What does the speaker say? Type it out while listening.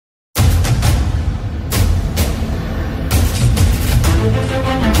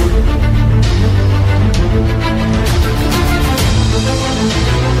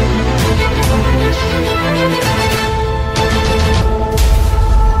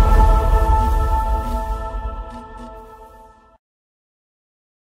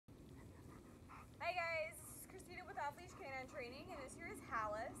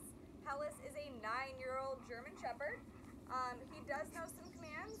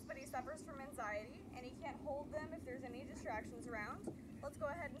can't hold them if there's any distractions around. Let's go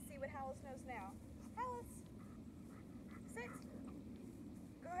ahead and see what Halas knows now. Halas, sit.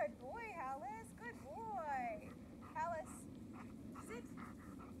 Good boy, Halas, good boy. Halas, sit.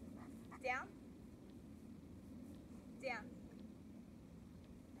 Down. Down.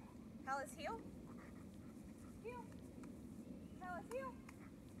 Halas, heel. Heel. Halas, heel.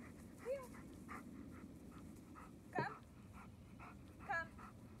 Heel. Come. Come.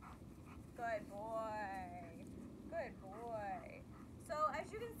 Good boy. Good boy. So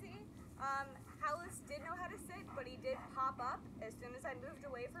as you can see, Halas did know how to sit, but he did pop up as soon as I moved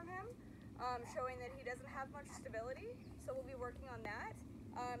away from him, showing that he doesn't have much stability. So we'll be working on that.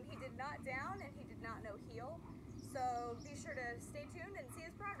 He did not down and he did not know heel. So be sure to stay tuned and see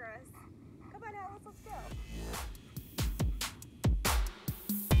his progress. Come on, Halas, let's go.